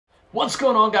What's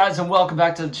going on, guys, and welcome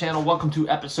back to the channel. Welcome to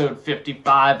episode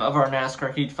 55 of our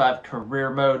NASCAR Heat 5 career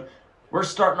mode. We're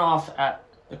starting off at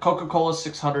the Coca-Cola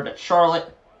 600 at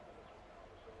Charlotte.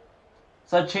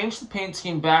 So I changed the paint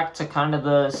scheme back to kind of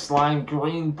the slime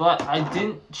green, but I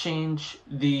didn't change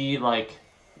the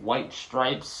white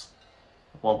stripes.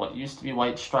 Well, what used to be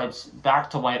white stripes back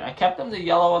to white. I kept them the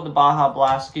yellow on the Baja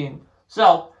Blast scheme.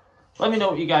 So let me know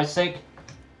what you guys think.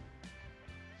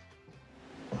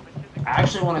 I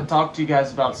actually want to talk to you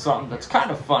guys about something that's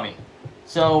kind of funny.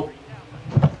 So,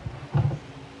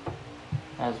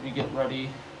 as we get ready,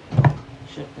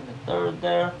 shifting the third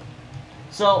there.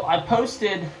 So, I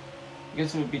posted, I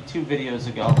guess it would be 2 videos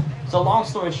ago. So, long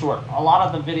story short, a lot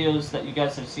of the videos that you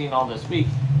guys have seen all this week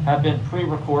have been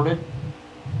pre-recorded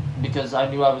because I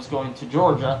knew I was going to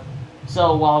Georgia.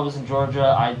 So, while I was in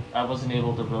Georgia, I wasn't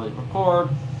able to really record.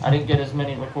 I didn't get as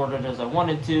many recorded as I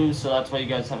wanted to, so that's why you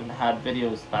guys haven't had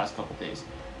videos the past couple days.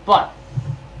 But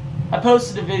I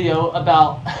posted a video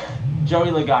about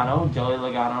Joey Logano. Joey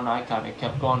Logano and I kind of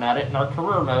kept going at it in our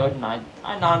career mode, and I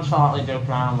nonchalantly joked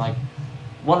around like,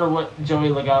 wonder what Joey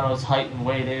Logano's height and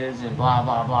weight is, and blah,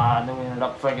 blah, blah. And then we ended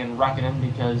up friggin' wrecking him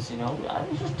because, you know, I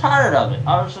was just tired of it.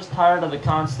 I was just tired of the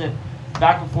constant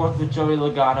back and forth with Joey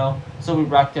Logano, so we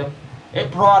wrecked him. It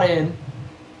brought in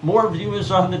more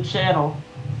viewers on the channel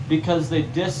because they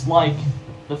dislike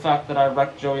the fact that I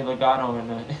wrecked Joey Logano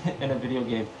in a video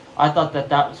game. I thought that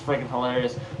was freaking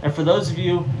hilarious. And for those of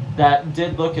you that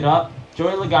did look it up,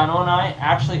 Joey Logano and I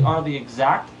actually are the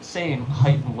exact same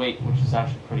height and weight, which is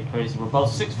actually pretty crazy. We're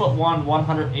both 6'1",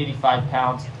 185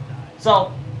 pounds.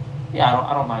 So, yeah,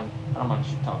 I don't mind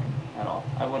shit talking at all.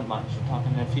 I wouldn't mind shit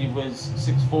talking if he was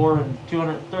 6'4" and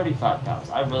 235 pounds.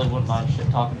 I really wouldn't mind shit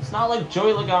talking. It's not like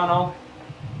Joey Logano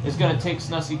is going to take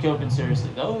Snussycopen seriously.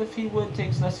 Though if he would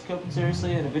take Snussycopen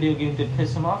seriously and a video game did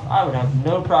piss him off, I would have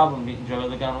no problem meeting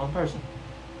Joey Logano in person.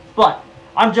 But,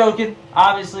 I'm joking.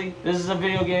 Obviously, this is a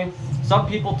video game. Some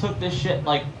people took this shit,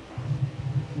 like,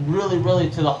 really,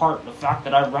 really to the heart. The fact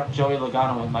that I wrecked Joey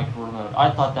Logano in my career mode. I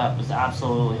thought that was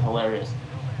absolutely hilarious.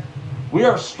 We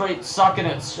are straight sucking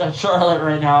at Charlotte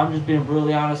right now. I'm just being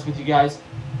brutally honest with you guys.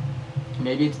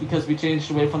 Maybe it's because we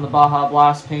changed away from the Baja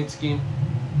Blast paint scheme.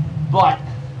 But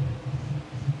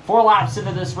 4 laps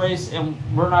into this race, and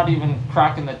we're not even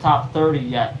cracking the top 30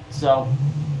 yet. So,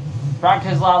 Brad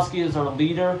Keselowski is our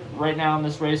leader right now in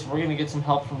this race. We're going to get some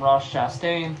help from Ross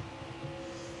Chastain.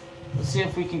 Let's see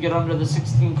if we can get under the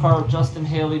 16 car of Justin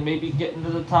Haley, maybe get into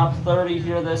the top 30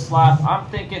 here this lap. I'm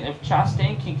thinking if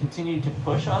Chastain can continue to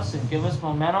push us and give us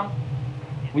momentum,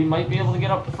 we might be able to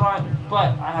get up front.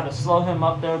 But I had to slow him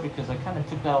up there because I kind of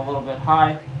took that a little bit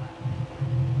high.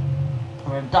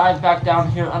 We're going to dive back down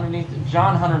here underneath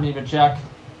John Hunter Nemechek.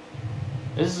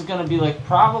 This is going to be like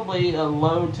probably a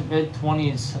low to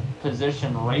mid-20s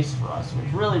position race for us,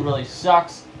 which really, really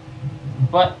sucks.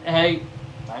 But, hey,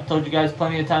 I've told you guys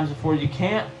plenty of times before, you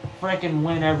can't frickin'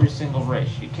 win every single race.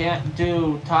 You can't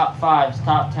do top 5s,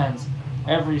 top 10s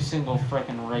every single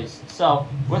frickin' race. So,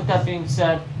 with that being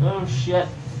said, oh shit.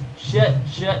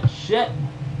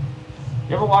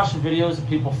 You ever watch the videos of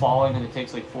people falling and it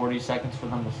takes like 40 seconds for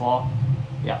them to fall?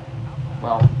 Yeah,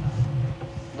 well,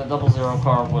 the 00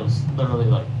 car was literally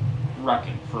like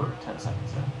wrecking for 10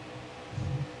 seconds there.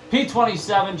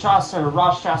 P27,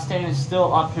 Ross Chastain is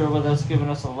still up here with us, giving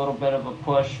us a little bit of a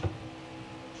push.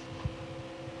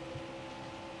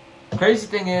 The crazy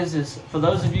thing is for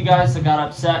those of you guys that got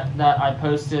upset that I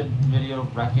posted video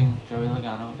wrecking Joey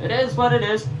Logano, it is what it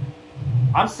is.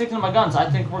 I'm sticking to my guns. I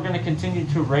think we're going to continue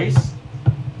to race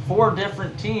 4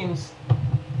 different teams,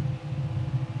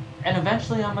 and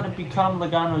eventually I'm going to become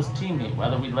Logano's teammate.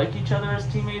 Whether we like each other as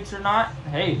teammates or not,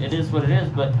 hey, it is what it is,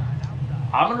 but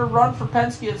I'm going to run for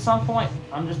Penske at some point.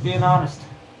 I'm just being honest.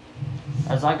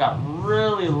 As I got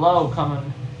really low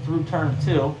coming through turn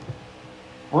 2,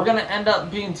 we're going to end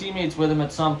up being teammates with him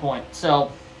at some point.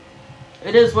 So,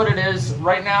 it is what it is.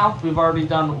 Right now, we've already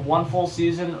done 1 full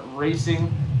season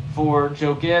racing for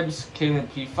Joe Gibbs, Kalen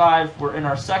P5. We're in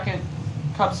our 2nd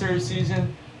Cup Series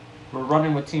season. We're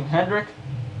running with Team Hendricks.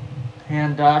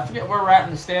 And I forget where we're at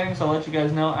in the standings, so I'll let you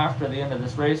guys know after the end of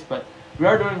this race. But we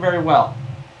are doing very well.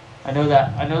 I know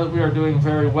that we are doing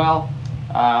very well.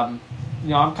 You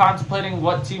know, I'm contemplating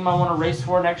what team I want to race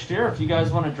for next year. If you guys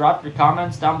want to drop your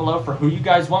comments down below for who you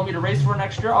guys want me to race for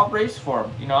next year, I'll race for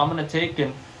them. You know, I'm going to take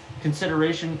in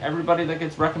consideration everybody that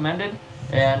gets recommended,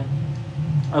 and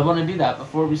I want to do that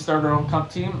before we start our own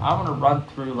Cup team. I want to run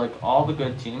through like all the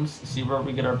good teams, see where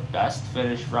we get our best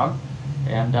finish from,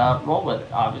 and roll with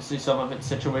it. Obviously, some of it's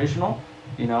situational.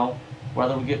 You know,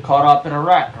 whether we get caught up in a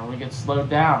wreck or we get slowed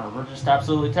down or we're just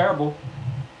absolutely terrible.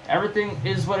 everything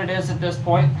is what it is at this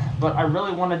point, but I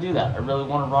really want to do that. I really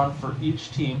want to run for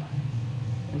each team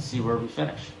and see where we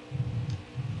finish.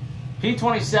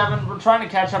 P27, we're trying to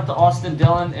catch up to Austin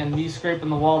Dillon, and me scraping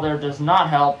the wall there does not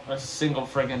help a single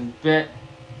friggin' bit.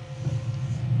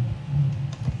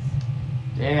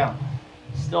 Damn.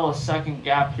 Still a second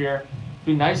gap here.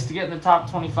 Be nice to get in the top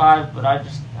 25, but I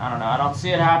don't know. I don't see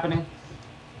it happening.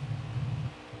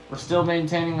 We're still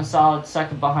maintaining a solid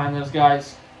second behind those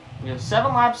guys. We have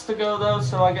 7 laps to go, though,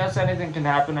 so I guess anything can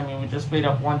happen. I mean, we just made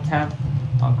up 1/10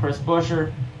 on Chris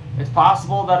Buescher. It's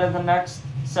possible that in the next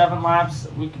 7 laps,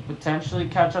 we could potentially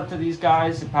catch up to these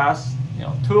guys and pass,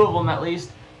 2 of them at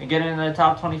least, and get into the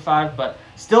top 25, but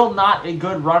still not a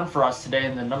good run for us today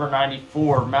in the number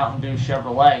 94 Mountain Dew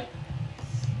Chevrolet.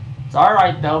 It's all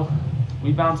right, though.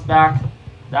 We bounced back.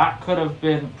 That could have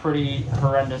been pretty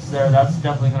horrendous there. That's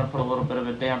definitely going to put a little bit of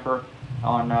a damper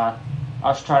on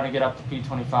us trying to get up to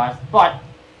P25. But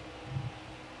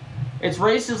it's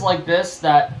races like this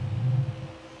that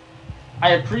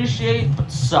I appreciate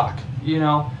but suck.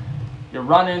 You're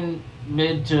running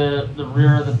mid to the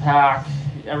rear of the pack.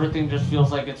 Everything just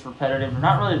feels like it's repetitive. You're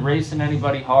not really racing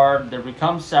anybody hard. There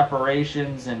become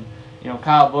separations, and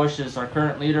Kyle Busch is our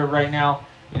current leader right now.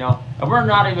 And we're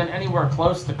not even anywhere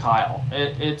close to Kyle.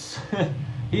 It's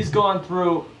he's going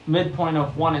through midpoint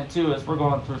of 1 and 2 as we're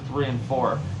going through 3 and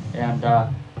 4, and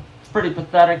it's pretty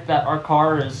pathetic that our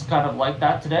car is kind of like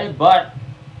that today. But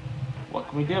what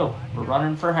can we do? We're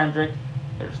running for Hendrick.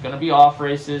 There's going to be off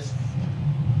races.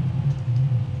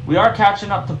 We are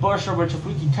catching up to Buescher, which if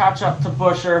we can catch up to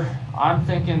Buescher, I'm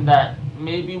thinking that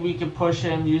maybe we could push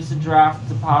him, use the draft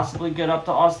to possibly get up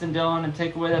to Austin Dillon and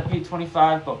take away that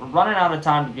P25, but we're running out of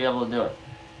time to be able to do it.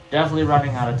 Definitely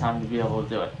running out of time to be able to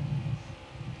do it.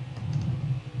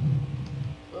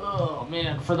 Oh,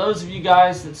 man. For those of you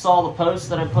guys that saw the post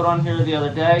that I put on here the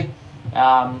other day,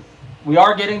 we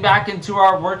are getting back into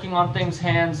our working on things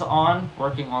hands-on.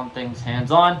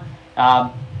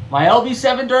 My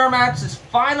LB7 Duramax is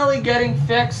finally getting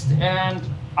fixed, and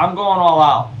I'm going all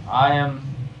out.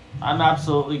 I'm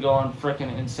absolutely going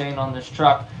freaking insane on this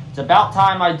truck. It's about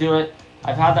time I do it.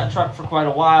 I've had that truck for quite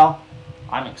a while.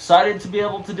 I'm excited to be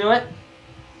able to do it.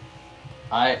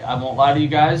 I won't lie to you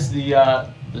guys.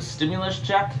 The stimulus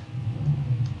check,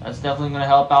 that's definitely going to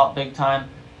help out big time.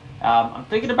 I'm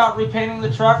thinking about repainting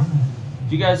the truck.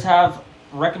 If you guys have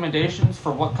recommendations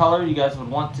for what color you guys would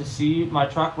want to see my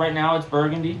truck, right now it's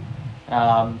burgundy.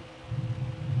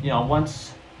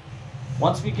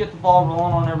 Once we get the ball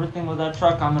rolling on everything with that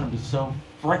truck, I'm going to be so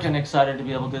freaking excited to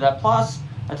be able to do that. Plus,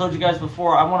 I told you guys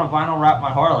before, I want to vinyl wrap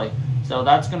my Harley. So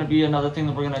that's going to be another thing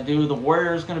that we're going to do. The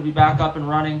Warrior is going to be back up and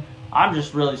running. I'm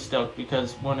just really stoked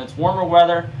because when it's warmer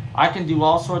weather, I can do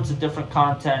all sorts of different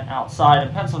content outside.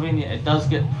 In Pennsylvania, it does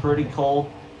get pretty cold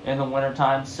in the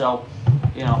wintertime. So,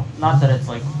 not that it's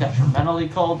like detrimentally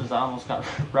cold, as I almost got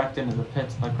wrecked into the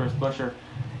pits by Chris Buescher.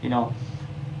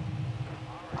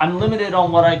 I'm limited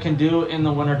on what I can do in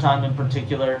the wintertime in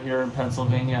particular here in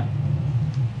Pennsylvania.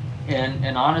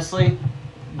 And honestly,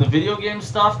 the video game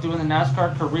stuff, doing the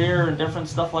NASCAR career and different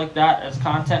stuff like that as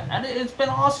content, and it's been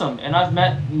awesome. And I've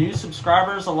met new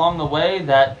subscribers along the way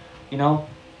that,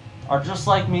 are just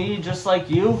like me, just like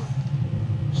you.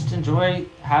 Just enjoy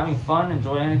having fun,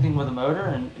 enjoy anything with a motor,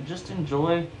 and just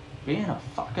enjoy being a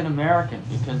fucking American,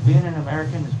 because being an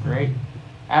American is great.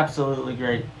 Absolutely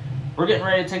great. We're getting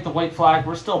ready to take the white flag.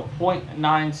 We're still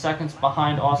 0.9 seconds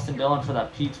behind Austin Dillon for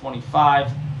that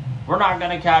P25. We're not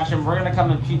going to catch him. We're going to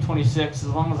come in P26 as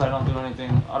long as I don't do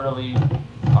anything utterly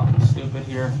fucking stupid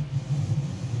here.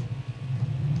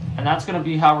 And that's going to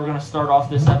be how we're going to start off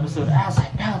this episode as I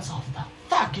bounce off the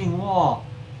fucking wall.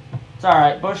 It's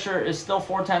alright. Buescher is still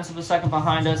 0.4 of a second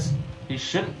behind us. He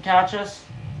shouldn't catch us.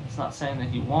 It's not saying that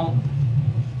he won't,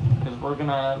 because we're going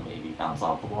to maybe bounce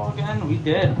off the wall again. We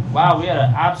did. Wow, we had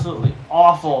an absolutely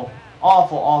awful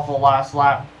last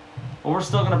lap. But we're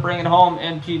still going to bring it home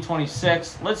in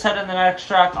P26. Let's head in the next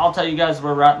track. I'll tell you guys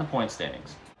where we're at in the point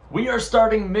standings. We are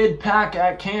starting mid-pack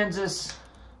at Kansas.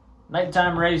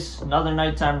 Nighttime race. Another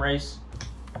nighttime race.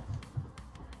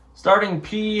 Starting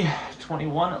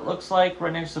P21, it looks like,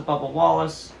 right next to Bubba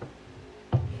Wallace.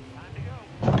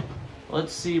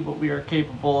 Let's see what we are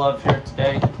capable of here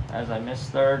today, as I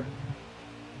missed third.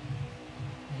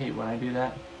 I hate when I do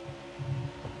that.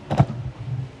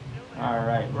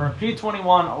 Alright, we're in P21,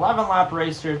 11-lap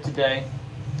race here today.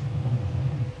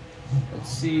 Let's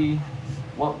see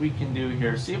what we can do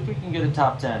here. See if we can get a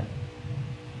top 10.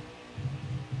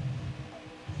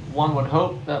 One would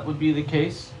hope that would be the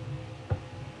case.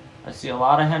 I see a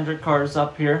lot of Hendrick cars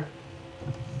up here.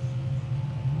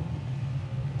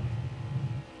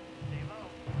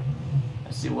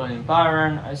 I see William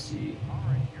Byron. I see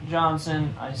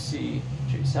Johnson. I see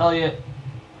Chase Elliott.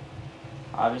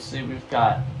 Obviously, we've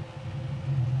got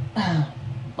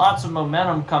lots of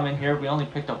momentum coming here. We only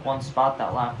picked up one spot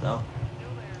that lap, though.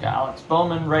 Got Alex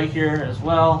Bowman right here as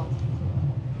well.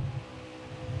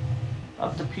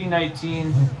 Up to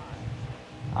P19.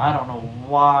 I don't know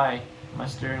why my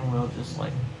steering wheel just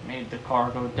like made the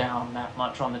car go down that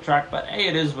much on the track, but hey,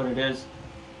 it is what it is.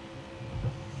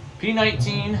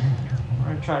 P19. We're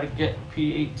going to try to get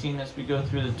P18 as we go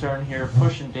through the turn here,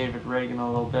 pushing David Reagan a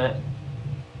little bit.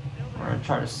 We're going to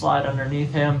try to slide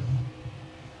underneath him.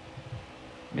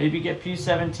 Maybe get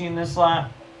P17 this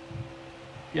lap.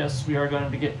 Yes, we are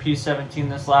going to get P17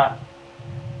 this lap.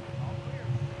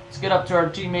 Let's get up to our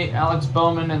teammate Alex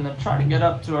Bowman and then try to get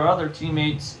up to our other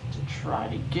teammates to try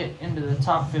to get into the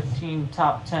top 15,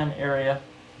 top 10 area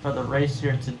for the race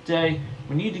here today.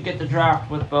 We need to get the draft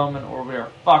with Bowman or we are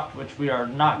fucked, which we are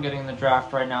not getting the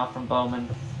draft right now from Bowman.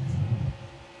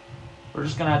 We're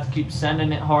just going to have to keep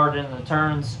sending it hard in the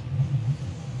turns.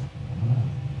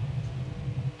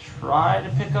 Try to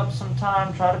pick up some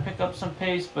time, try to pick up some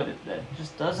pace, but it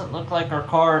just doesn't look like our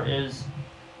car is...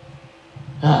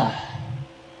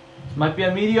 This might be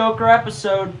a mediocre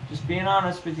episode, just being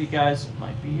honest with you guys. It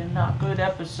might be a not good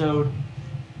episode.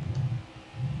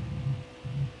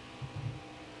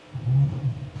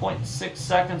 0.6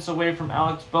 seconds away from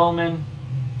Alex Bowman.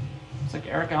 Looks like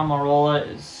Eric Almirola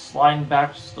is sliding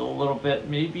back just a little bit.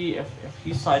 Maybe if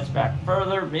he slides back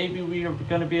further, maybe we are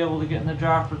going to be able to get in the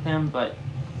draft with him, but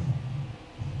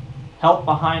help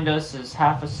behind us is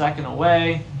half a second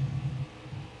away.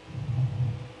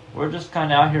 We're just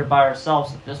kind of out here by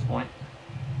ourselves at this point.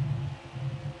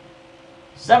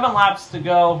 7 laps to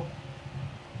go.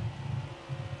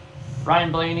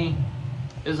 Ryan Blaney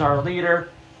is our leader.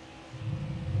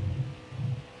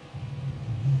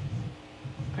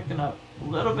 Picking up a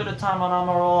little bit of time on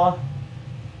Almirola.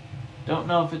 Don't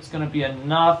know if it's going to be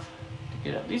enough to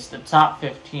get at least the top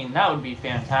 15. That would be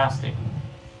fantastic.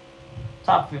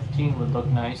 Top 15 would look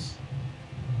nice.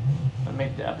 Would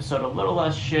make the episode a little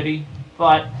less shitty,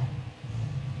 but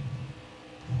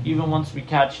even once we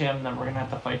catch him, then we're going to have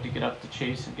to fight to get up to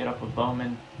Chase and get up with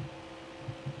Bowman.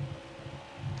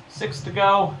 6 to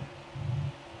go.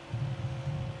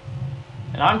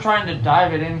 And I'm trying to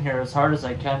dive it in here as hard as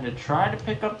I can to try to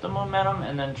pick up the momentum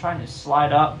and then trying to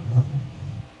slide up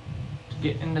to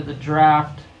get into the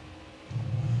draft.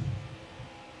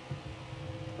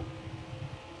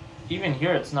 Even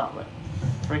here, it's not like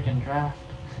freaking draft.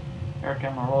 Eric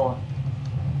Almirola.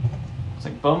 Looks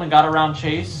like Bowman got around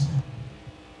Chase.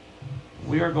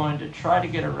 We are going to try to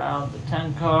get around the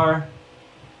 10 car.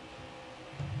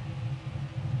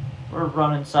 We're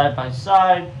running side by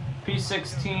side.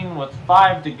 P16 with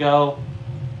 5 to go.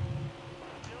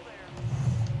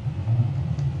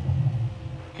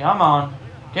 Come on.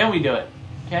 Can we do it?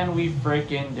 Can we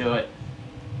freaking do it?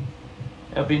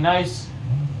 It'll be nice.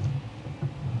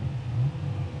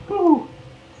 Woo.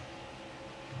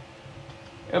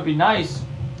 It'll be nice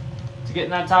to get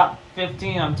in that top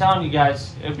 15. I'm telling you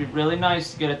guys, it would be really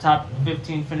nice to get a top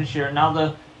 15 finish here. Now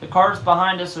the cars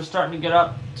behind us are starting to get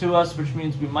up to us, which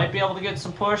means we might be able to get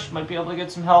some push, might be able to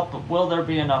get some help, but will there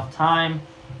be enough time?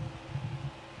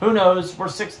 Who knows? We're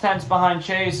 6/10 behind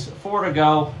Chase, 4 to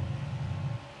go.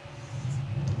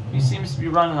 He seems to be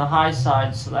running the high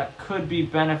side, so that could be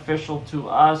beneficial to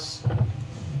us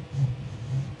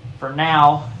for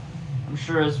now. I'm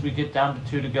sure as we get down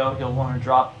to 2 to go, he'll want to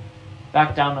drop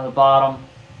back down to the bottom.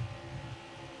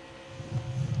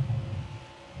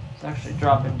 It's actually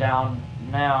dropping down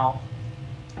now.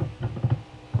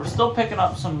 We're still picking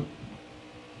up some,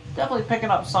 definitely picking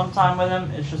up some time with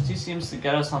him. It's just he seems to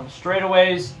get us on the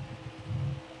straightaways.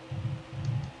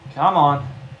 Come on.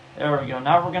 There we go.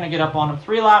 Now we're going to get up on him.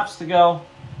 3 laps to go.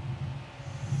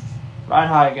 Ride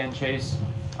high again, Chase.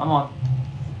 Come on.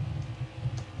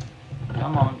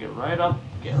 Come on, get right up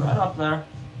there.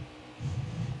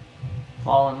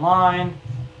 Fall in line.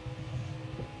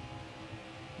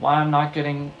 Why I'm not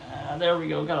getting, there we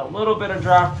go, got a little bit of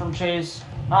draft from Chase,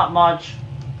 not much.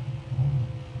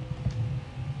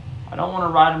 I don't want to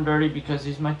ride him dirty because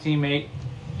he's my teammate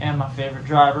and my favorite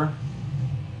driver.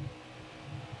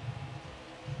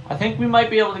 I think we might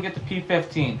be able to get to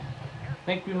P15. I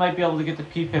think we might be able to get to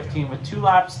P15 with 2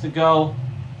 laps to go.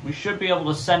 We should be able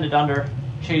to send it under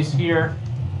Chase here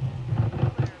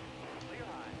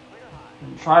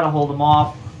and try to hold him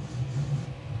off.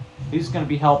 He's going to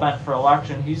be hell-bent for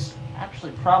election. He's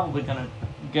actually probably going to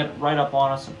get right up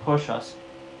on us and push us.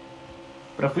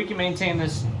 But if we can maintain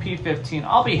this P15,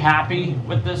 I'll be happy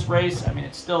with this race. I mean,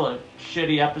 it's still a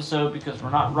shitty episode because we're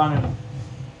not running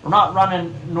We're not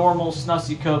running normal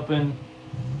Snussycopen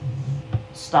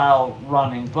style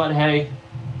running, but hey,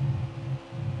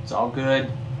 it's all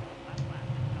good.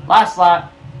 Last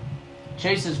lap.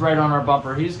 Chase is right on our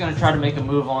bumper. He's going to try to make a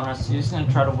move on us. He's going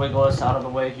to try to wiggle us out of the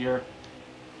way here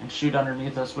and shoot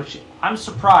underneath us, which I'm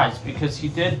surprised because he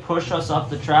did push us up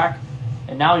the track,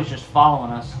 and now he's just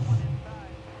following us.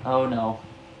 Oh no.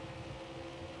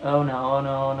 Oh no,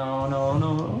 no, no, no,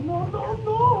 no, no, no,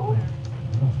 no.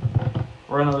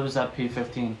 We're going to lose that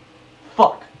P15.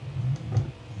 Fuck.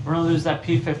 We're going to lose that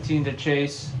P15 to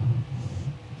Chase.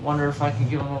 Wonder if I can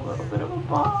give him a little bit of a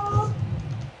bob.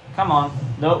 Come on.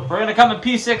 Nope. We're going to come in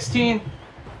P16.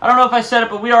 I don't know if I said it,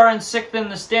 but we are in 6th in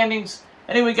the standings.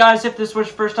 Anyway, guys, if this was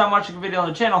your first time watching a video on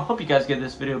the channel, hope you guys give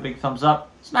this video a big thumbs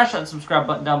up. Smash that subscribe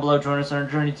button down below. Join us on our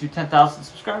journey to 10,000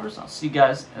 subscribers. I'll see you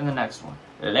guys in the next one.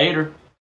 Later.